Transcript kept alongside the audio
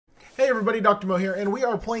everybody, Dr. Mo here, and we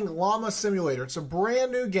are playing Llama Simulator. It's a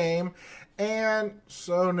brand new game, and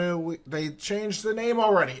so new, they changed the name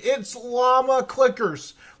already. It's Llama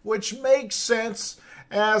Clickers, which makes sense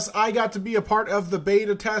as I got to be a part of the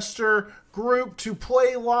beta tester group to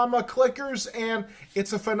play Llama Clickers, and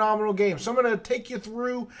it's a phenomenal game. So I'm going to take you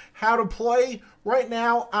through how to play. Right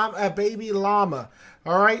now, I'm a baby llama.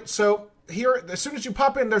 All right, so here, as soon as you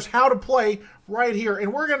pop in, there's how to play right here,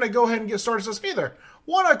 and we're going to go ahead and get started. It says, hey there,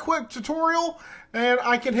 want a quick tutorial? And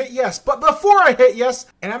I can hit yes. But before I hit yes,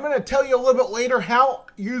 and I'm going to tell you a little bit later how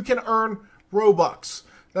you can earn Robux.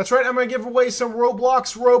 That's right, I'm going to give away some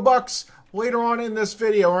Robux later on in this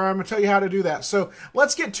video, where I'm going to tell you how to do that. So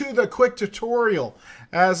let's get to the quick tutorial,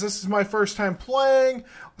 as this is my first time playing.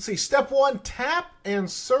 Let's see, step 1, tap and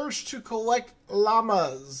search to collect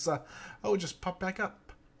llamas. Oh, just pop back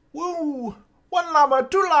up. Woo! 1 llama,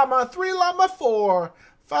 2 llama, 3 llama, 4,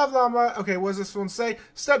 5 llama. Okay, what does this one say?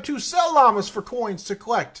 Step 2, sell llamas for coins to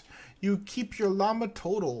collect. You keep your llama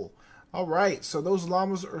total. All right, so those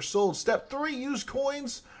llamas are sold. Step 3, use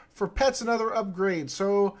coins for pets and other upgrades.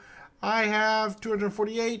 So I have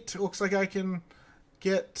 248. Looks like I can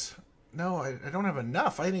get... No, I don't have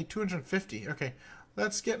enough. I need 250. Okay,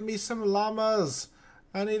 let's get me some llamas.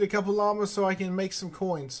 I need a couple llamas so I can make some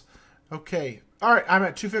coins. Okay. All right, I'm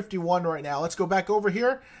at 251 right now. Let's go back over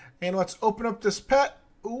here, and let's open up this pet.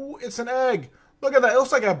 Ooh, it's an egg. Look at that. It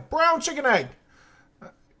looks like a brown chicken egg.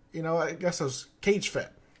 You know, I guess it was cage fed.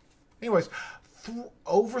 Anyways,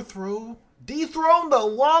 dethrone the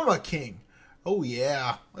Llama King. Oh,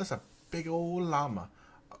 yeah. That's a big old llama.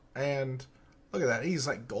 And look at that. He's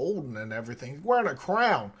like golden and everything. He's wearing a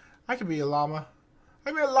crown. I could be a llama. I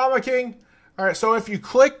could be a Llama King. All right, so if you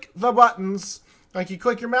click the buttons, like you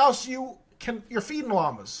click your mouse, you're feeding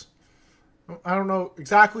llamas. I don't know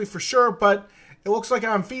exactly for sure, but it looks like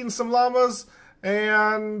I'm feeding some llamas.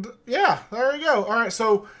 And yeah, there you go. All right,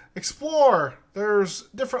 so explore. There's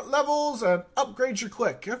different levels and upgrade your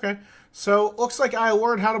click. Okay, so looks like I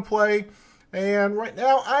learned how to play. And right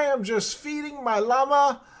now I am just feeding my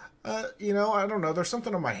llama. You know, I don't know. There's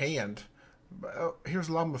something on my hand. Here's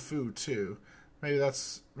llama food too.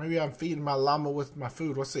 Maybe I'm feeding my llama with my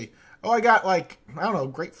food. Let's see. Oh, I got like, I don't know,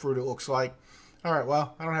 grapefruit it looks like. All right,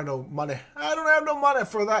 well, I don't have no money. I don't have no money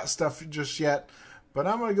for that stuff just yet. But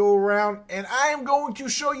I'm going to go around and I am going to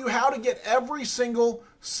show you how to get every single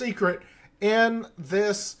secret in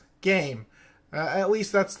this game. At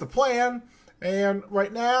least that's the plan. And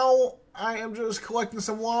right now, I am just collecting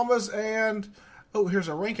some llamas and, oh, here's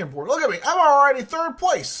a ranking board. Look at me. I'm already 3rd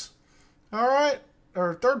place. All right.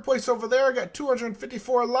 Or 3rd place over there. I got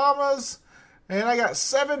 254 llamas. And I got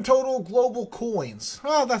 7 total global coins.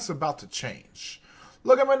 Well, that's about to change.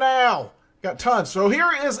 Look at me now. Got tons. So here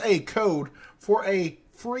is a code for a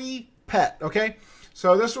free pet, okay?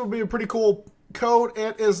 So this would be a pretty cool code.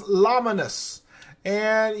 It is Llaminous.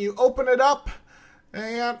 And you open it up,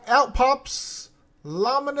 and out pops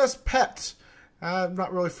Llaminous Pet. I'm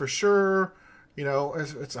not really for sure. You know,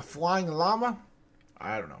 it's a flying llama.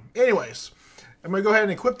 I don't know. Anyways, I'm going to go ahead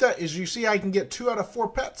and equip that. As you see, I can get 2 out of 4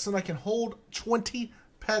 pets, and I can hold 20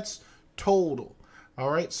 pets total. All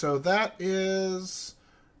right, so that is...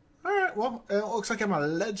 All right, well, it looks like I'm a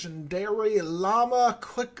legendary llama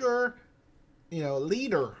clicker, you know,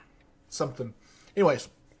 leader, something. Anyways,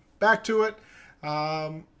 back to it.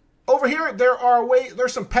 Over here,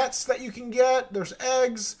 there's some pets that you can get. There's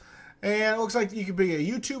eggs, and it looks like you could be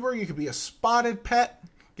a YouTuber. You could be a spotted pet.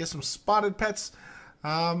 Get some spotted pets.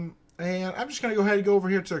 And I'm just going to go ahead and go over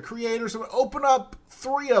here to creators. I'm going to open up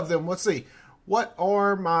 3 of them. Let's see. What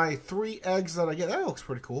are my 3 eggs that I get? That looks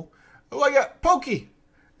pretty cool. Oh, I got Pokey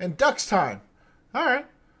and Duck's Time. All right.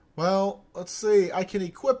 Well, let's see. I can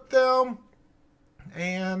equip them.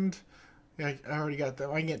 And yeah, I already got them.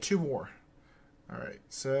 I can get 2 more. All right.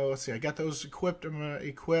 So let's see. I got those equipped. I'm going to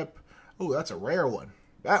equip. Oh, that's a rare one.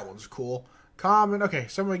 That one's cool. Common. Okay.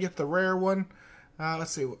 So I'm going to get the rare one.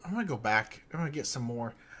 Let's see. I'm going to go back. I'm going to get some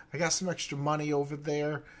more. I got some extra money over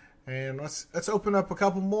there, and let's open up a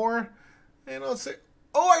couple more, and let's see.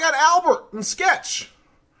 Oh, I got Albert and Sketch.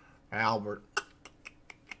 Albert.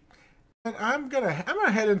 And I'm gonna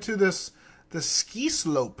head into the ski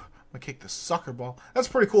slope. I'm gonna kick the soccer ball. That's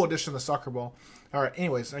a pretty cool addition to the soccer ball. All right.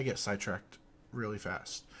 Anyways, I get sidetracked really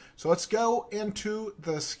fast. So let's go into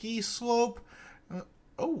the ski slope.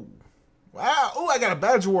 Oh, wow. Oh, I got a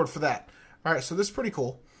badge award for that. All right. So this is pretty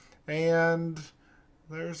cool, and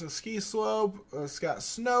there's a ski slope. It's got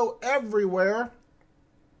snow everywhere.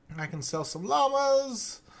 I can sell some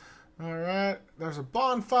llamas. All right. There's a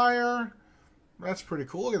bonfire. That's pretty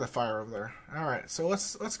cool. Look at the fire over there. All right. So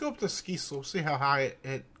let's go up the ski slope, see how high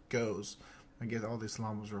it goes. I get all these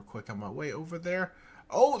llamas real quick on my way over there.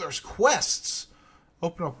 Oh, there's quests.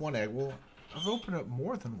 Open up one egg. Well, I've opened up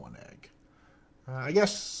more than one egg. I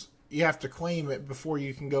guess you have to claim it before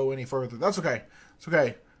you can go any further. That's okay. It's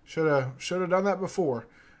okay. Should have done that before.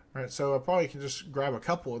 All right, so I probably can just grab a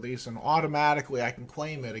couple of these and automatically I can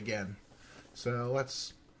claim it again. So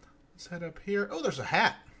let's head up here. Oh, there's a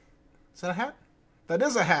hat. Is that a hat? That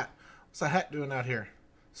is a hat. What's a hat doing out here?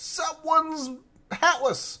 Someone's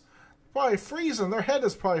hatless. Probably freezing. Their head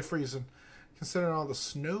is probably freezing, considering all the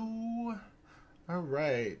snow. All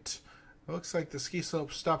right. Looks like the ski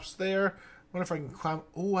slope stops there. Wonder if I can climb.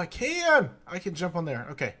 Oh, I can. I can jump on there.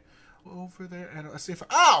 Okay. Over there. And let's see if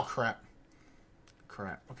oh, crap.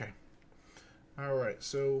 Crap. Okay. All right.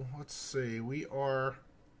 So let's see. We are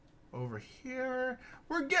over here.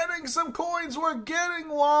 We're getting some coins. We're getting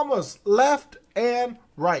llamas left and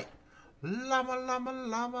right. Llama, llama,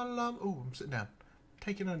 llama, llama. Oh, I'm sitting down.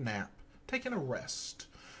 Taking a nap. Taking a rest.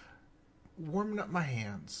 Warming up my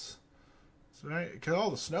hands. So, right, because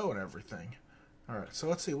all the snow and everything. Alright, so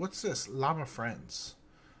let's see. What's this? Llama Friends.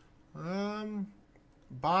 Buy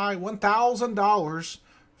 $1,000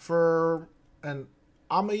 for an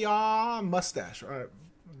Amaya mustache. I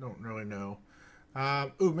don't really know.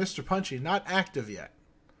 Ooh, Mr. Punchy. Not active yet.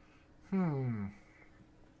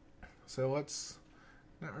 So let's...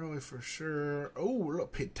 Not really for sure. Oh,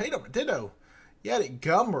 look. Potato. Yeti.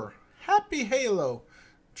 Gummer. Happy Halo.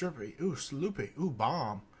 Drippy. Ooh, Sloopy. Ooh,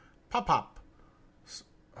 Bomb. Pop.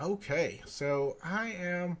 Okay, so I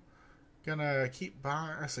am gonna keep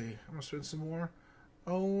buying. I see. I'm gonna spend some more.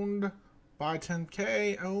 Owned. Buy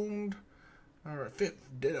 10K. Owned. Alright,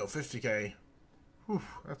 ditto 50K. Whew,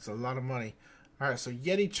 that's a lot of money. Alright, so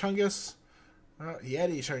Yeti Chungus.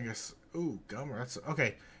 Yeti Chungus. Ooh, Gummer. That's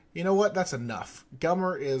okay. You know what? That's enough.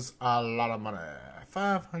 Gummer is a lot of money.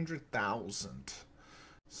 500,000.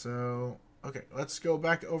 So, okay, let's go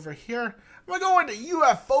back over here. I'm gonna go into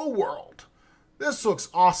UFO world. This looks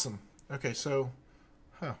awesome. Okay, so,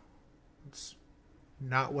 it's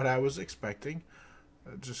not what I was expecting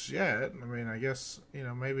just yet. I mean, I guess, you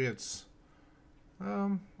know, maybe it's,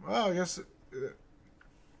 well, I guess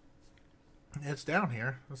it's down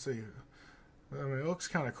here. Let's see. I mean, it looks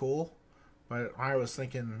kind of cool, but I was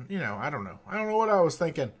thinking, you know, I don't know. I don't know what I was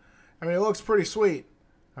thinking. I mean, it looks pretty sweet.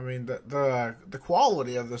 I mean, the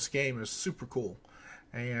quality of this game is super cool,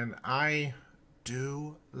 and I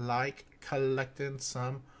do like collecting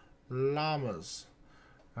some llamas.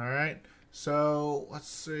 All right, so let's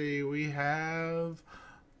see. We have.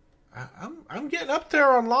 I'm getting up there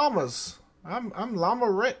on llamas. I'm llama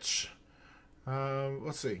rich.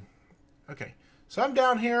 Let's see. Okay, so I'm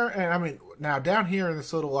down here, and I mean now down here in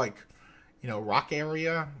this little like, you know, rock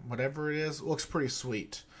area, whatever it is, looks pretty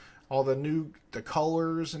sweet. All the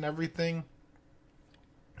colors and everything.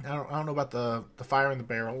 I don't know about the fire in the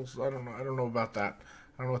barrels. I don't know about that.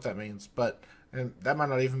 I don't know what that means. But and that might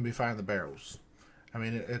not even be fire in the barrels. I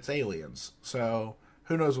mean, it's aliens. So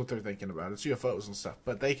who knows what they're thinking about? It's UFOs and stuff.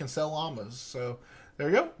 But they can sell llamas. So there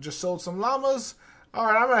you go. Just sold some llamas. All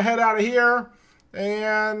right, I'm gonna head out of here.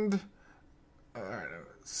 And all right,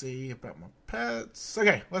 let's see about my pets.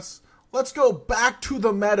 Okay, let's go back to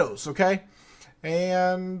the meadows. Okay,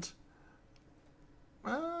 and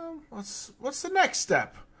what's the next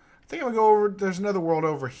step? I think I'm gonna go over. There's another world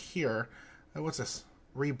over here. What's this?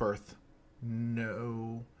 Rebirth.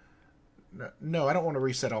 No, I don't want to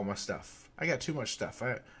reset all my stuff. I got too much stuff.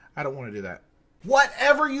 I don't want to do that.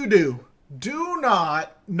 Whatever you do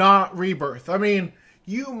not rebirth. I mean,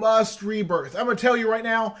 you must rebirth. I'm gonna tell you right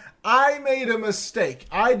now, I made a mistake.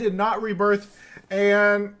 I did not rebirth,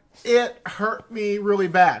 and it hurt me really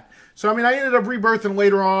bad. So, I mean, I ended up rebirthing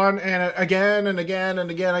later on, and again and again and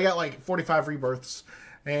again. I got like 45 rebirths.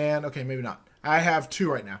 And, okay, maybe not. I have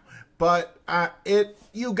 2 right now. But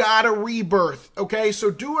you gotta rebirth, okay? So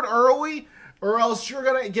do it early, or else you're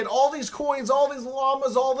gonna get all these coins, all these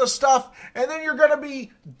llamas, all this stuff, and then you're gonna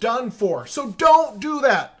be done for. So don't do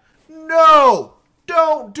that. No!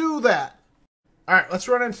 Don't do that. Alright, let's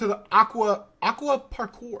run into the aqua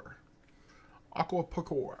parkour. Aqua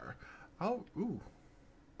parkour. Oh, ooh.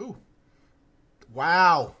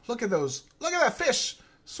 Wow. Look at those. Look at that fish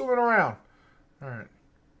swimming around. Alright.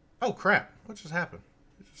 Oh, crap. What just happened?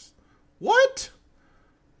 What?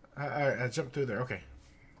 I jumped through there. Okay.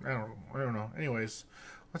 I don't know. Anyways.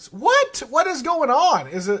 What is going on?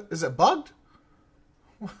 Is it bugged?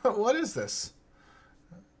 What is this?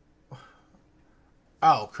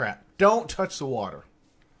 Oh, crap. Don't touch the water.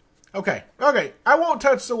 Okay. I won't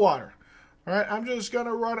touch the water. Alright, I'm just going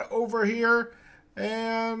to run over here.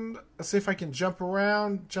 And let's see if I can jump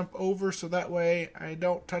around, jump over, so that way I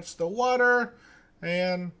don't touch the water.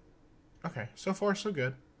 And Okay, so far so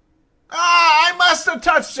good. Ah, I must have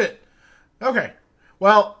touched it. Okay,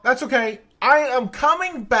 well, that's okay. I am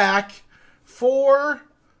coming back for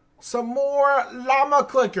some more llama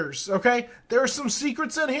clickers, okay? There's some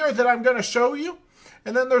secrets in here that I'm going to show you.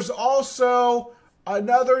 And then there's also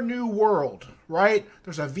another new world, right?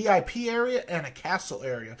 There's a VIP area and a castle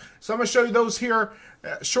area. So I'm going to show you those here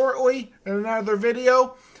shortly in another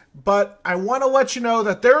video. But I want to let you know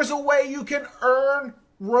that there's a way you can earn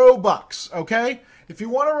Robux, okay? If you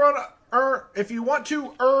want to earn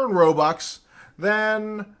Robux,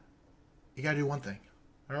 then you got to do one thing.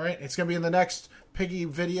 All right? It's going to be in the next Piggy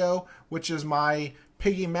video, which is my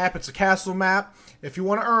Piggy map. It's a castle map. If you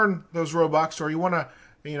want to earn those Robux, or you want to,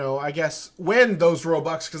 you know, I guess, win those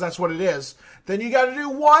Robux, because that's what it is, then you got to do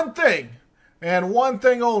one thing, and one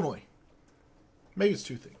thing only. Maybe it's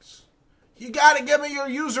two things. You got to give me your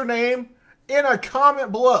username in a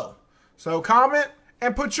comment below. So comment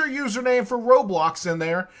and put your username for Roblox in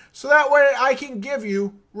there, so that way I can give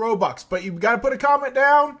you Robux. But you've got to put a comment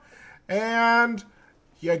down, and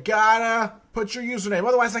you got to put your username.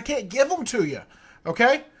 Otherwise, I can't give them to you.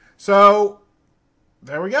 Okay? So,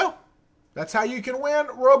 there we go. That's how you can win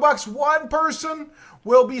Robux. One person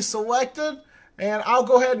will be selected, and I'll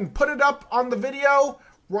go ahead and put it up on the video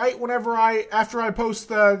right after I post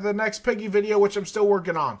the next Piggy video, which I'm still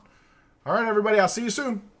working on. All right, everybody, I'll see you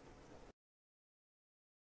soon.